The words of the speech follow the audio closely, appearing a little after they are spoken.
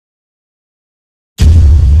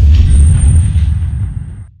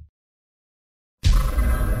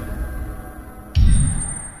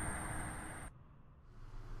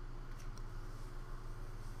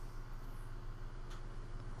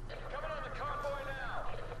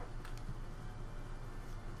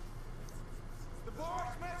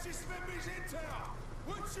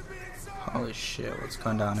Holy shit, what's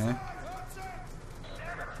going down here?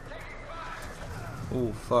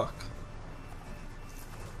 Oh, fuck.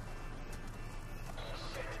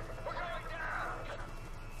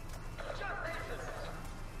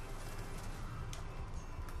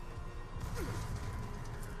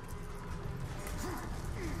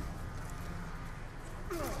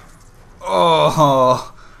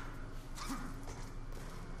 Oh!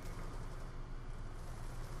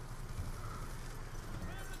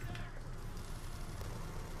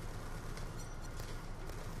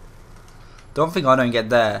 Don't think I don't get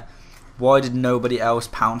there. Why did nobody else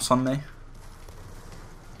pounce on me?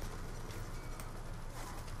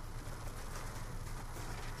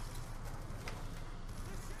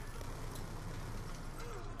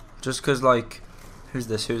 Just cause like, who's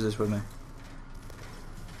this? Who's this with me?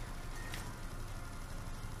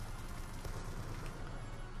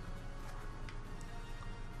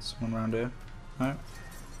 Someone around here? No?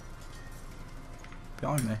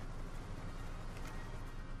 Behind me.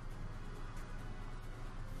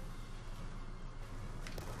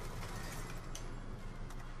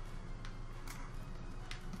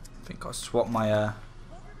 I think I'll swap my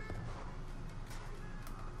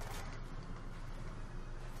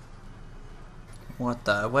What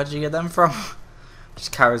the? Where did you get them from?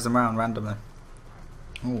 Just carries them around randomly.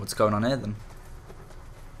 Oh, what's going on here then?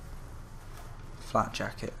 Flat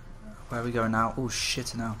jacket. Where are we going now? Oh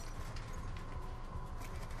shit now.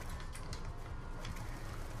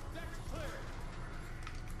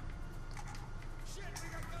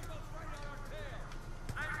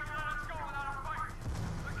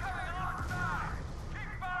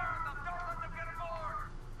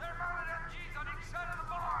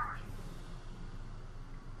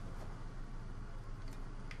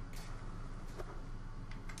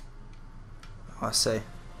 Oh, I see.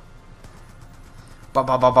 Ba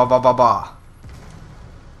ba ba ba ba ba ba.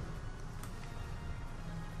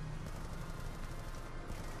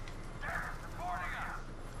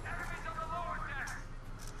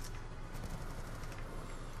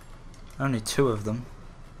 Only two of them.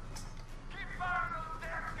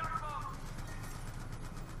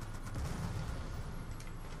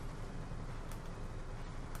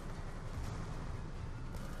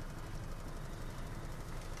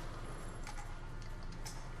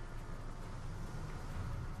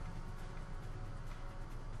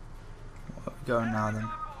 Where are we going now then?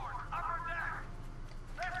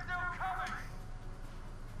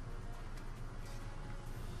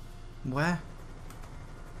 Where?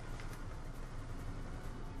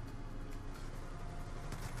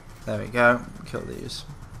 There we go. Kill these.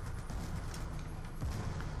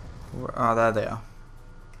 Oh, there they are.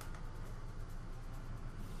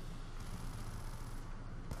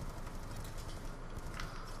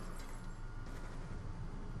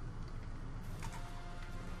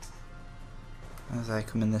 As they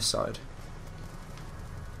come in this side.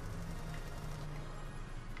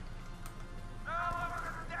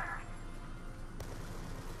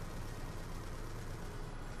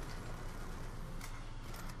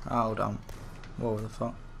 Hold on. What the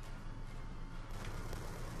fuck?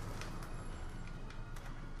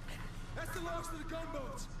 That's the last of the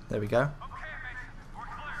gunboats. There we go. Okay, Mason, we're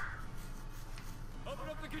clear. Open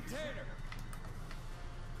up the container.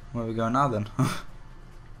 Where are we going now then?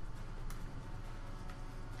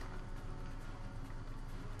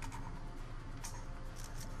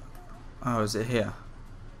 Oh, is it here?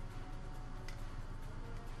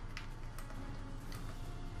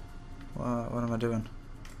 What am I doing?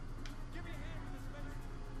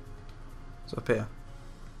 It's up here.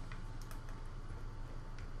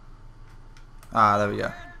 Ah, there we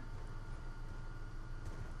go.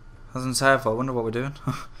 Hasn't saved. I wonder what we're doing.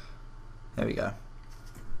 There we go.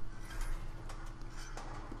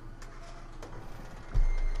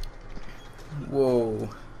 Whoa.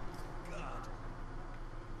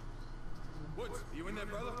 You in there,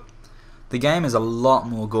 brother? The game is a lot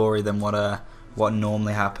more gory than what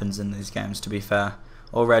normally happens in these games, to be fair.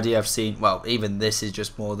 Already I've seen, well, even this is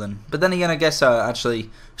just more than, but then again I guess actually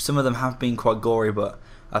some of them have been quite gory, but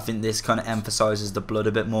I think this kind of emphasises the blood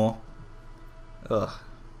a bit more. Ugh,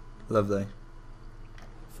 lovely.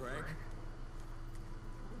 Frank?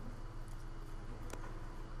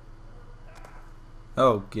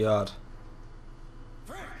 Oh god.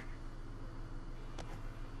 Frank!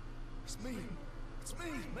 It's me,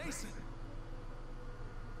 Mason.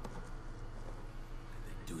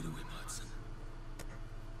 What did they do to him, Hudson?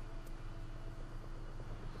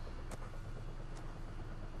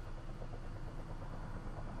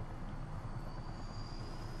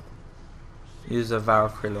 Use a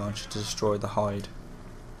Valkyrie launcher to destroy the hide.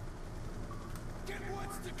 Get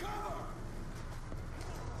what's to cover!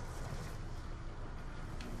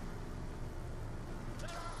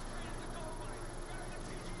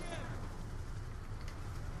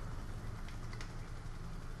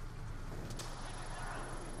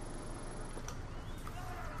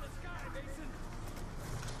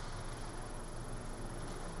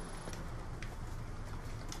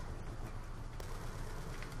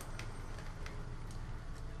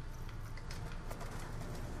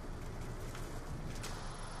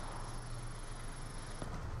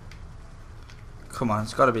 Come on,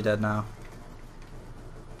 it's got to be dead now.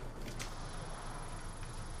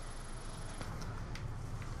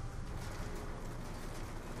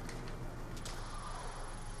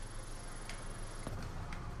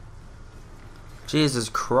 Jesus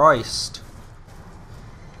Christ.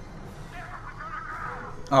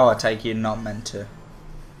 Oh, I take it you're not meant to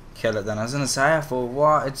kill it then. I was going to say, I thought,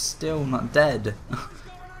 what? It's still not dead. He's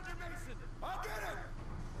going under, Mason. I'll get him.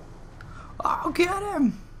 I'll get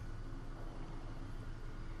him.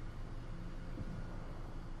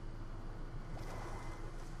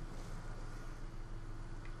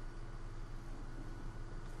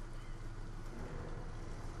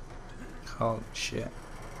 Oh, shit.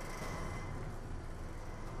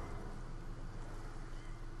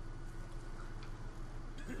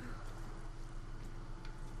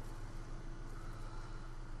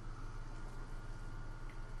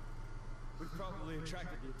 We've probably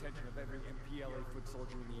attracted the attention of every MPLA foot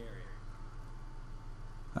soldier in the area.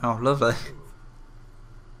 Oh, lovely.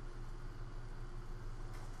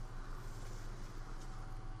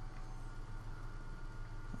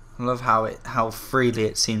 I love how freely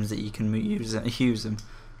it seems that you can use them.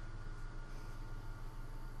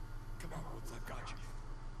 Come on, Woods, I've got you.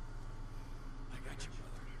 I got you,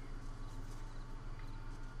 brother.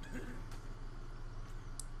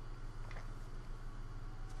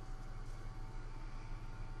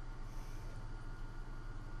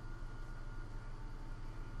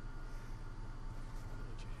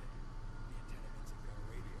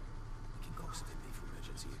 We can go Sydney for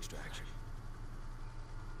emergency extraction.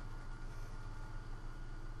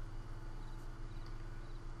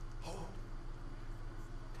 Hold.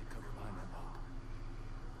 Take cover behind that log.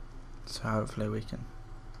 So hopefully we can.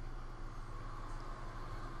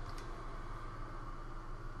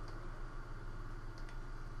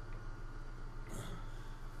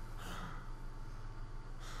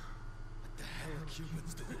 What the hell are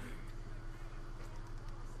Cubans doing?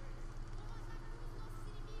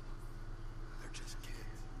 They're just kids.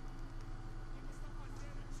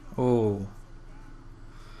 Oh.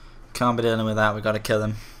 Can't be dealing with that, we gotta kill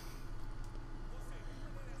him.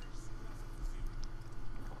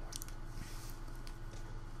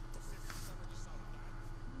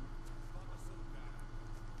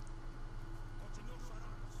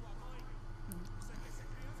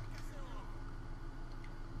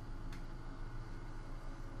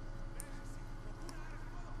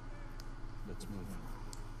 Let's move.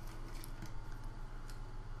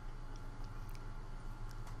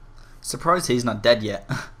 Surprised he's not dead yet.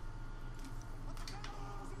 Stay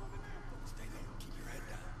low. Keep your head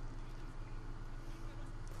down.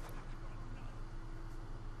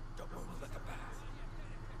 Don't move. Let them pass.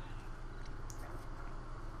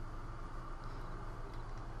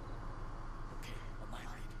 Okay, on my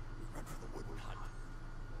lead, we run for the wooden hut.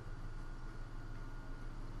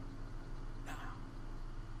 Now.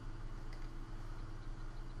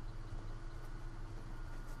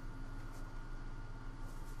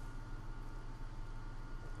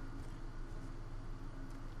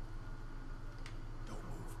 Don't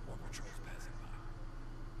move. More patrols passing by.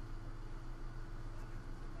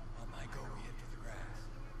 On my go, we head for the grass.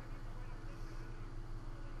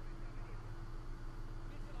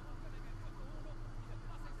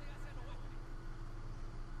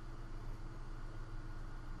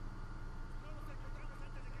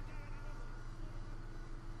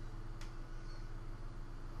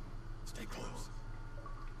 Stay close.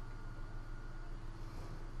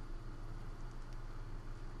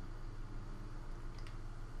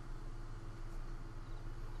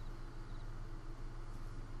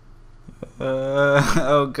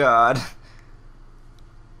 Oh god.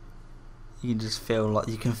 You can just feel like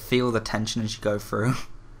you can feel the tension as you go through.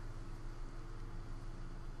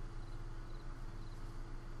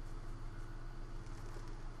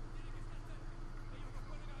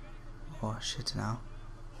 Oh shit now.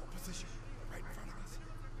 Hold position. Right in front of us.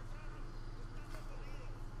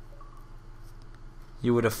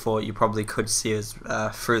 You would have thought you probably could see us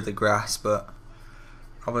through the grass, but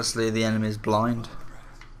obviously the enemy is blind. Grass.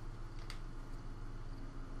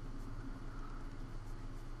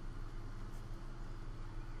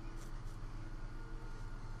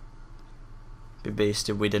 Be beast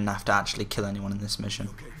if we didn't have to actually kill anyone in this mission.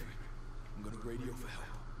 Okay. I'm gonna radio for help.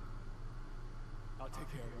 I'll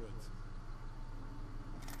take care of Woods.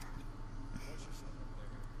 Watch yourself up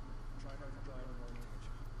there. Try not to draw any more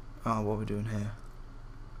attention. Oh, what are we doing here?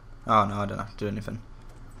 Oh no, I don't have to do anything.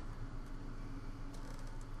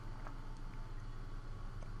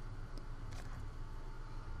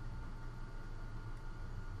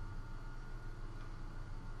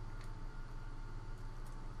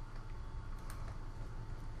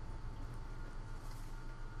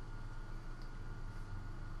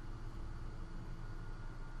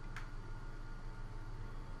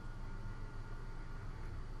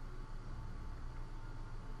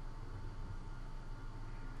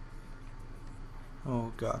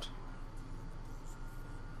 Oh god.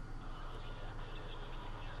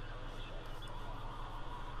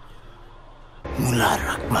 Mullah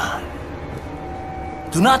Rahman.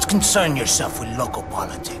 Do not concern yourself with local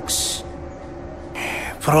politics.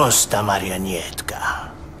 Prosta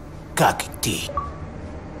marionetka. Как ты.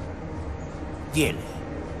 Делай.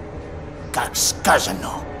 Как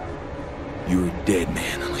сказано. You're a dead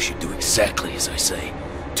man unless you do exactly as I say.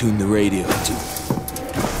 Tune the radio to...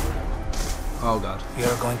 Oh god.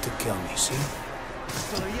 You're going to kill me, see?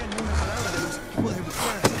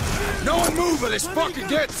 No one move or this fucking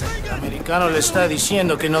gets it! El americano le está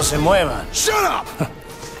diciendo que no se muevan. Shut up!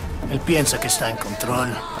 Él piensa que está en control,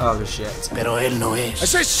 Oh shit. pero él no I es.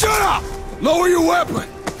 say shut up! Lower your weapon!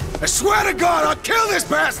 I swear to God, I'll kill this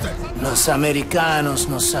bastard! Los americanos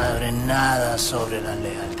no saben nada sobre la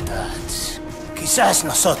lealtad. Quizás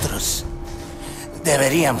nosotros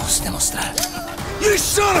deberíamos demostrar. You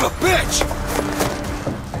son of a bitch!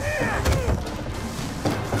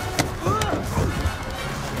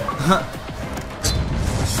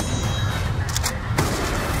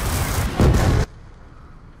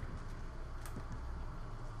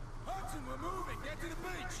 Hudson, we're moving. Get to the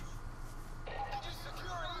beach. Did you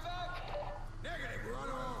secure evac? Negative. We're on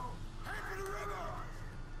our own. Head for the river.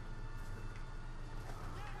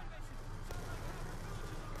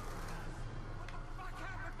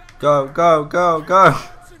 Go, go, go, go.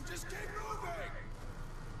 Hudson, just keep moving.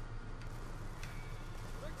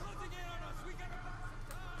 They're closing in on us. We gotta buy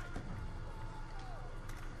some time.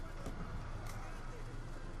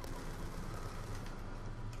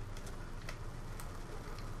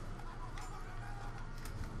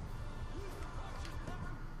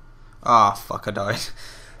 Ah, fuck, I died.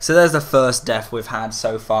 So there's the first death we've had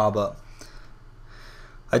so far, but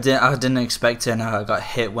I didn't expect it, and I got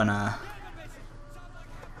hit when Get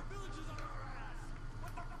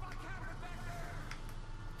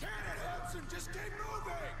it, Hudson. Just keep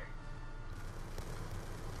moving.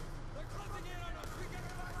 They're closing in on us. We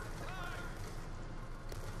gotta buy some time.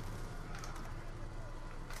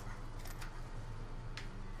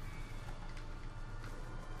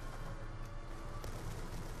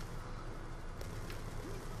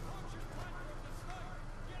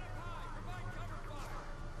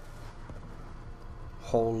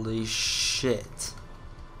 holy shit.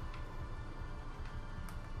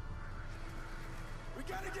 We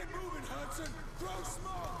gotta get moving, Hudson. Throw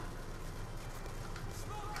smoke.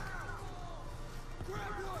 Smoke out.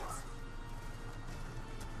 Grab woods.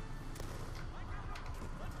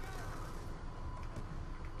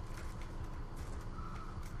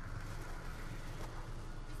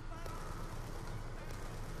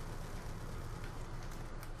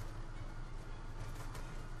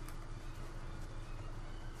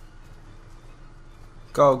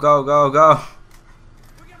 Go, go, go, go.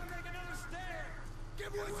 We gotta make another stand.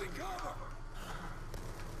 Get woods in cover.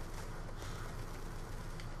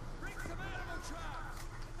 Bring some animal traps.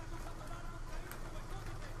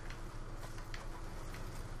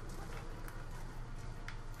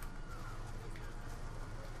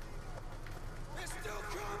 They're still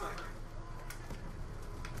coming.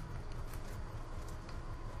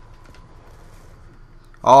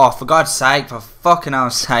 Oh, for God's sake, for fucking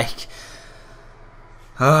hell's sake.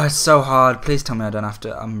 Oh, it's so hard. Please tell me I don't have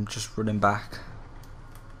to. I'm just running back.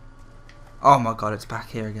 Oh my god, it's back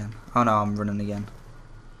here again. Oh no, I'm running again.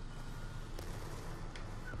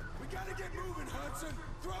 We gotta get moving, Hudson.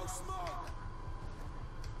 Throw smoke.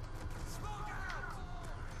 Smoke out.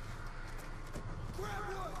 Grab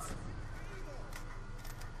woods.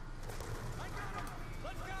 I got him.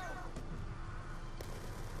 Let's go.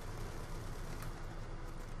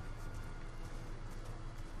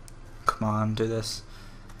 Come on, do this.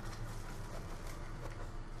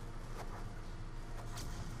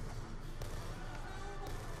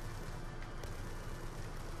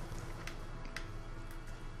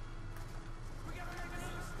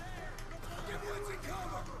 Get woods in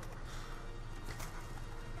cover.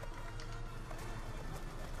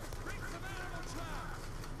 Bring some animal traps.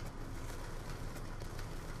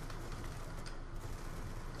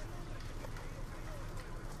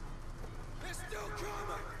 They're still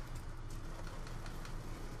coming.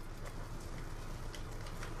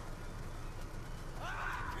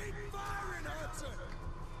 Ah, keep firing, Hudson.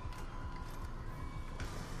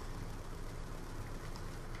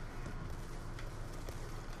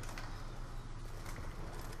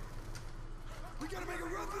 We gotta make a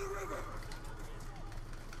run for the river.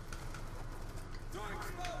 Throwing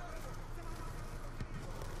smoke.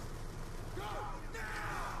 Go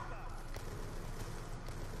now.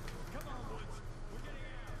 Come on, Woods. We're getting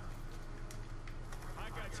out. I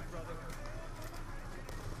got you, brother.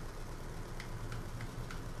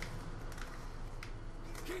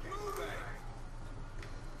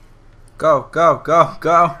 Go, go, go,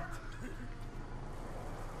 go.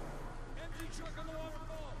 Empty truck on the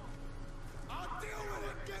waterfall. I'll deal with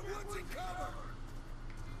it. Get Woods in cover.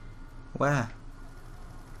 Where?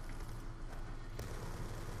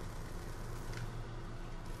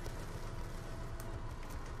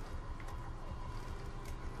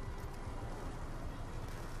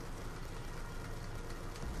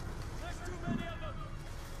 There's too many of them.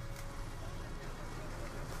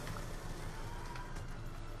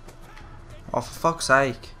 Oh, for fuck's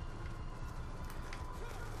sake.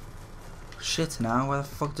 Shit now, where the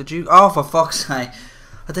fuck did you... Oh, for fuck's sake.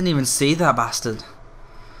 I didn't even see that bastard.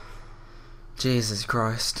 Jesus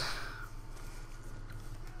Christ.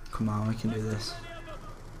 Come on, we can do this.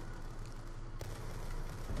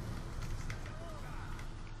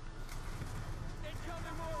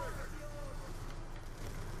 Incoming mortars.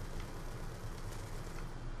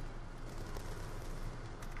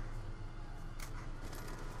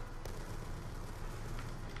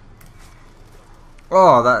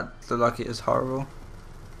 Oh, that looked like it is horrible.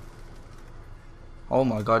 Oh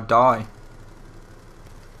my god, die.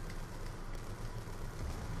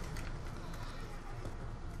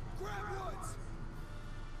 Grab Woods.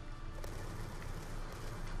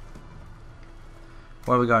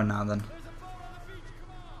 Where are we going now then? There's a boat on the beach.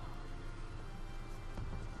 Come on.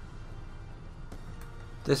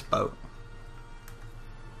 This boat.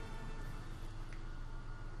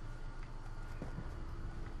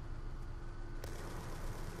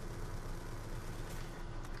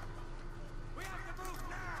 We have to move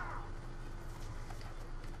now.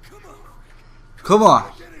 Come on. Come on.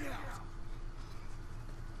 Get it out.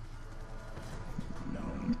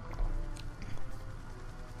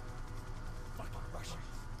 Fucking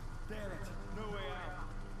Russians. Damn it. No way out.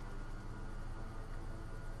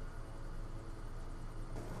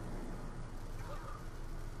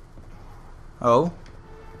 Oh.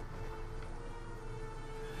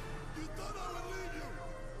 You thought I would leave you?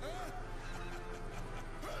 Huh?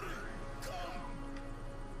 Hurry. Come.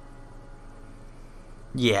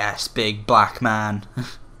 Yes, big black man.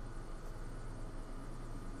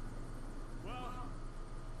 Well,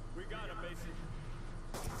 we got him, Mason.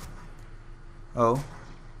 Oh.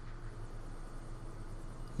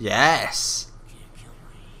 Yes.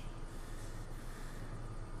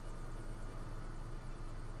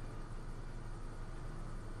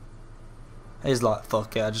 He's like,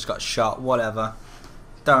 fuck it, I just got shot, whatever.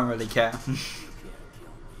 Don't really care.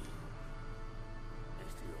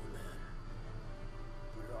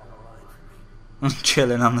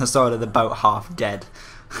 Chilling on the side of the boat, half dead.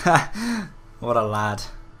 What a lad.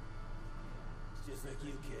 Just like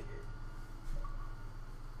you, kid.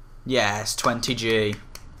 Yes, 20G.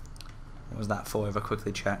 What was that for? If I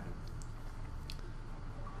quickly check.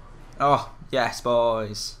 Oh, yes,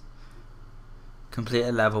 boys. Complete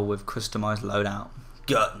a level with customized loadout.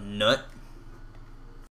 Gut nut.